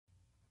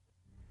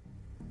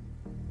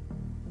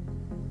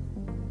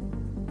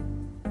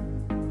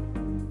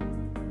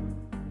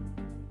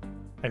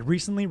I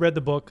recently read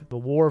the book The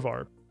War of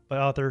Art by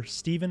author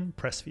Steven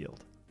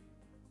Pressfield.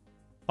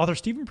 Author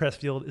Steven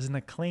Pressfield is an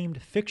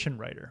acclaimed fiction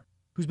writer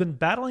who's been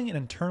battling an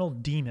internal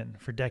demon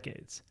for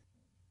decades.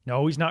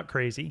 No, he's not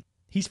crazy.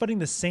 He's fighting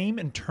the same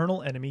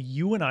internal enemy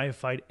you and I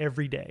fight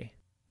every day.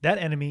 That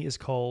enemy is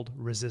called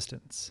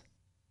resistance.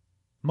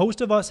 Most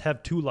of us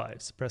have two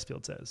lives,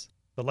 Pressfield says.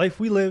 The life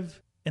we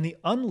live and the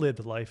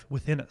unlived life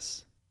within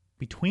us.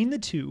 Between the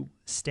two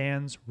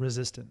stands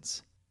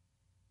resistance.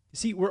 You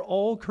see, we're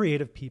all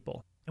creative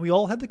people, and we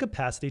all have the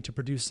capacity to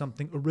produce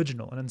something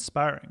original and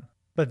inspiring.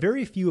 But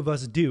very few of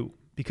us do,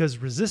 because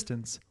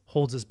resistance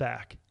holds us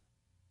back.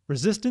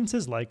 Resistance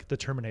is like the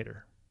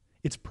Terminator.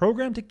 It's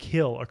programmed to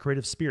kill our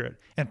creative spirit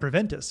and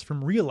prevent us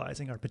from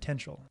realizing our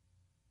potential.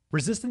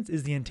 Resistance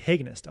is the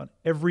antagonist on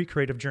every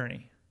creative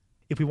journey.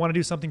 If we want to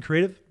do something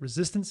creative,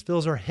 resistance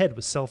fills our head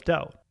with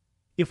self-doubt.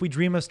 If we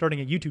dream of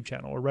starting a YouTube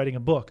channel or writing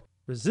a book,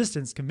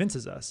 resistance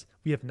convinces us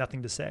we have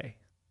nothing to say.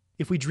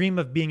 If we dream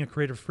of being a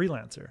creative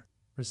freelancer,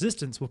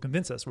 resistance will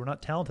convince us we're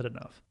not talented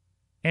enough.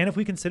 And if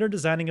we consider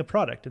designing a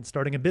product and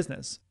starting a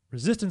business,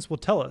 resistance will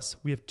tell us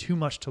we have too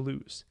much to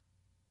lose.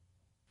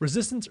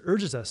 Resistance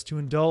urges us to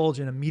indulge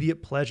in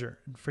immediate pleasure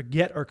and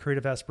forget our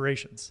creative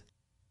aspirations.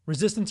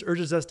 Resistance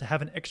urges us to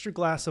have an extra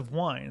glass of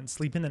wine and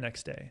sleep in the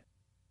next day.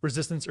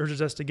 Resistance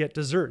urges us to get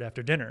dessert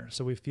after dinner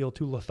so we feel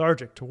too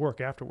lethargic to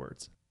work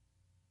afterwards.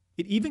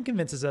 It even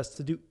convinces us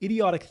to do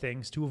idiotic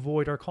things to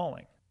avoid our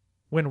calling.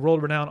 When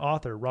world-renowned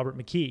author Robert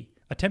McKee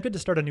attempted to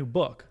start a new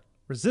book,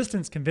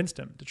 resistance convinced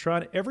him to try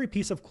on every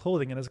piece of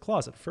clothing in his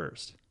closet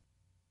first.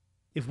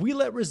 If we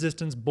let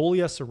resistance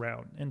bully us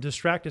around and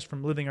distract us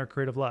from living our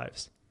creative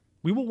lives,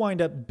 we will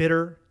wind up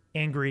bitter,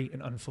 angry,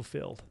 and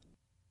unfulfilled.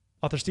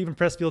 Author Steven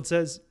Pressfield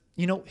says,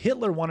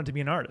 Hitler wanted to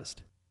be an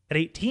artist. At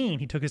 18,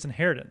 he took his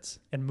inheritance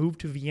and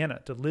moved to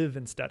Vienna to live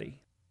and study.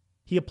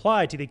 He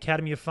applied to the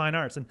Academy of Fine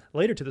Arts and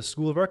later to the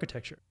School of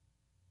Architecture.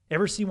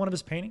 Ever see one of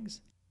his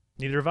paintings?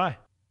 Neither have I.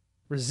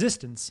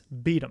 Resistance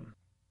beat him.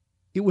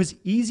 It was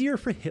easier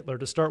for Hitler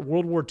to start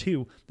World War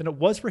II than it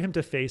was for him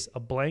to face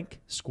a blank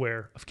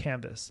square of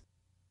canvas.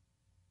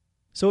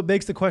 So it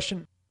begs the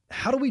question,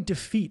 how do we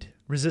defeat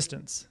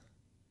resistance?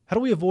 How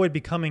do we avoid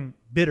becoming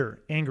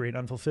bitter, angry, and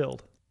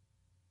unfulfilled?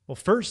 Well,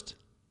 first,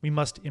 we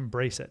must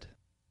embrace it.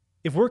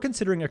 If we're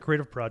considering a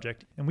creative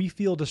project and we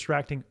feel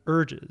distracting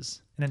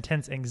urges and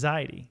intense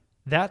anxiety,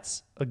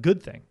 that's a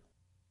good thing.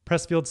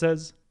 Pressfield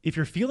says, if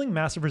you're feeling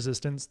massive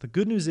resistance, the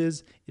good news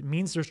is it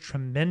means there's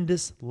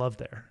tremendous love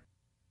there.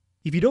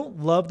 If you don't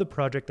love the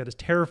project that is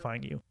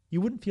terrifying you, you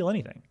wouldn't feel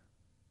anything.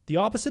 The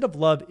opposite of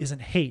love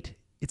isn't hate,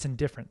 it's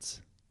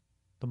indifference.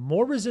 The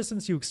more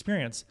resistance you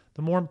experience,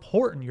 the more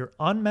important your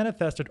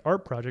unmanifested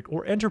art project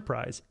or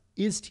enterprise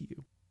is to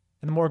you,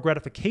 and the more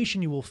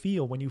gratification you will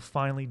feel when you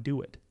finally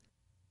do it.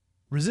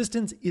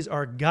 Resistance is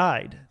our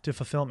guide to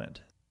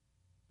fulfillment.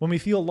 When we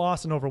feel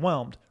lost and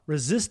overwhelmed,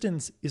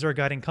 resistance is our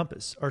guiding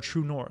compass, our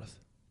true north.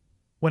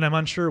 When I'm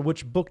unsure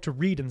which book to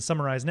read and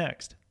summarize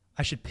next,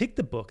 I should pick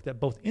the book that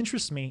both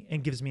interests me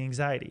and gives me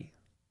anxiety.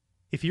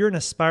 If you're an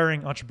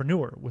aspiring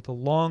entrepreneur with a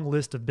long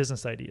list of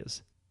business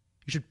ideas,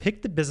 you should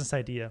pick the business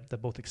idea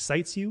that both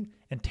excites you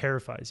and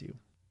terrifies you.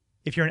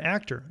 If you're an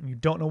actor and you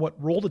don't know what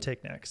role to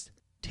take next,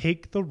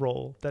 take the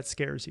role that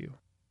scares you.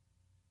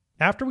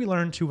 After we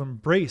learn to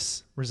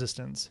embrace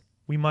resistance,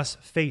 we must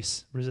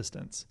face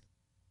resistance.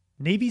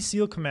 Navy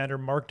SEAL Commander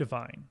Mark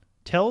Devine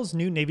tells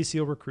new Navy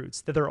SEAL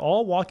recruits that they're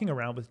all walking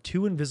around with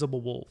two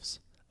invisible wolves,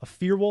 a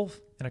fear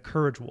wolf and a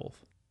courage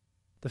wolf.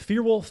 The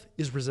fear wolf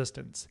is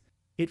resistance.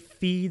 It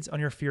feeds on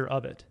your fear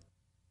of it.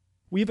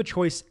 We have a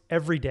choice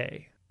every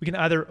day. We can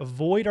either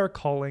avoid our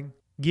calling,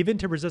 give in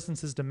to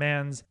resistance's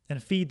demands,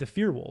 and feed the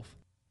fear wolf,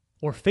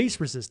 or face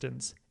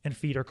resistance and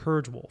feed our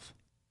courage wolf.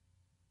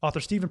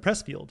 Author Steven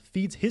Pressfield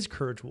feeds his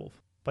courage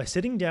wolf by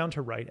sitting down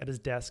to write at his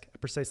desk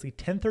at precisely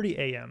 10:30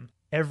 a.m.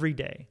 every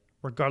day,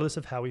 regardless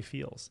of how he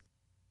feels.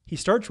 He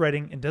starts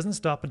writing and doesn't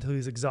stop until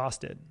he's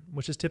exhausted,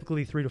 which is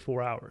typically 3 to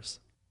 4 hours.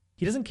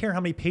 He doesn't care how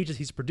many pages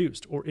he's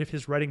produced or if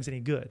his writing's any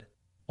good.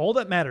 All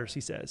that matters,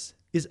 he says,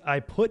 is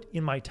I put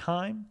in my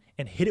time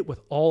and hit it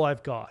with all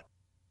I've got.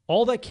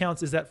 All that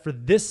counts is that for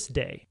this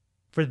day,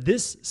 for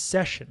this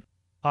session,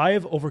 I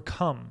have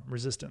overcome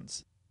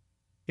resistance.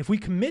 If we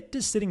commit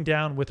to sitting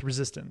down with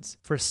resistance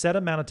for a set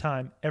amount of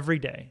time every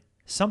day,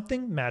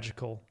 something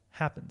magical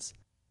happens.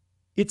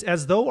 It's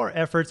as though our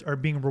efforts are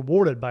being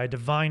rewarded by a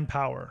divine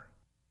power.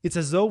 It's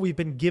as though we've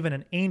been given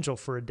an angel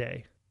for a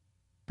day.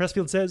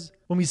 Pressfield says,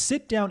 when we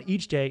sit down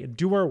each day and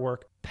do our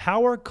work,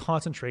 power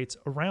concentrates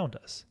around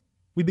us.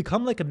 We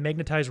become like a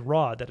magnetized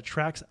rod that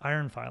attracts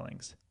iron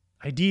filings.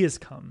 Ideas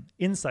come,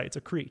 insights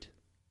accrete.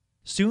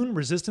 Soon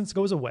resistance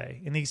goes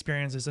away and the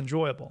experience is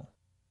enjoyable,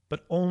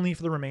 but only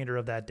for the remainder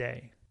of that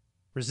day.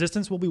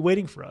 Resistance will be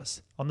waiting for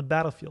us on the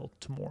battlefield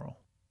tomorrow.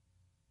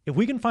 If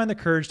we can find the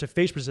courage to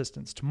face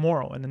resistance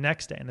tomorrow and the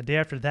next day and the day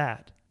after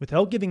that,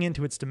 without giving in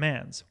to its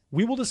demands,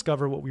 we will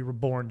discover what we were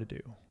born to do.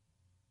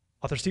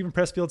 Author Steven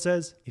Pressfield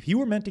says, if you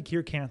were meant to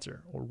cure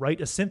cancer or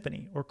write a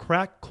symphony or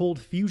crack cold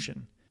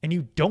fusion and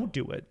you don't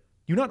do it,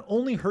 you not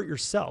only hurt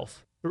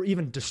yourself, or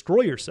even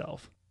destroy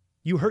yourself.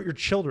 You hurt your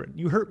children.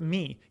 You hurt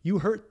me. You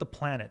hurt the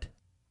planet.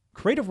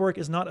 Creative work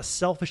is not a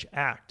selfish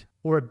act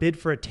or a bid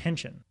for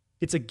attention.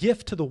 It's a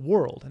gift to the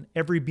world and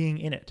every being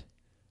in it.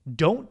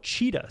 Don't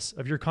cheat us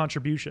of your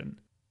contribution.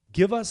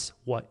 Give us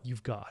what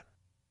you've got.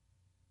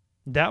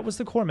 That was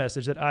the core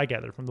message that I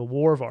gathered from The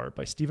War of Art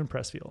by Steven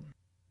Pressfield.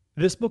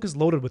 This book is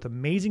loaded with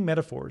amazing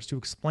metaphors to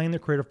explain the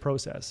creative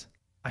process.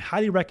 I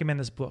highly recommend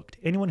this book to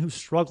anyone who's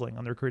struggling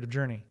on their creative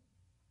journey.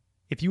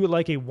 If you would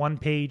like a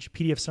one-page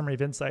PDF summary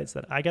of insights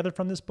that I gathered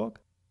from this book,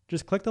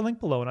 just click the link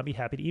below and I'll be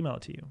happy to email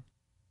it to you.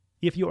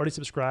 If you already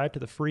subscribe to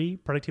the free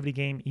Productivity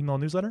Game email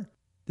newsletter,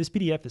 this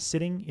PDF is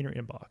sitting in your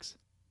inbox.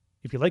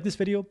 If you like this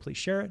video, please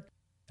share it.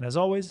 And as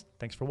always,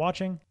 thanks for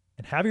watching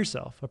and have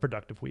yourself a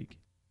productive week.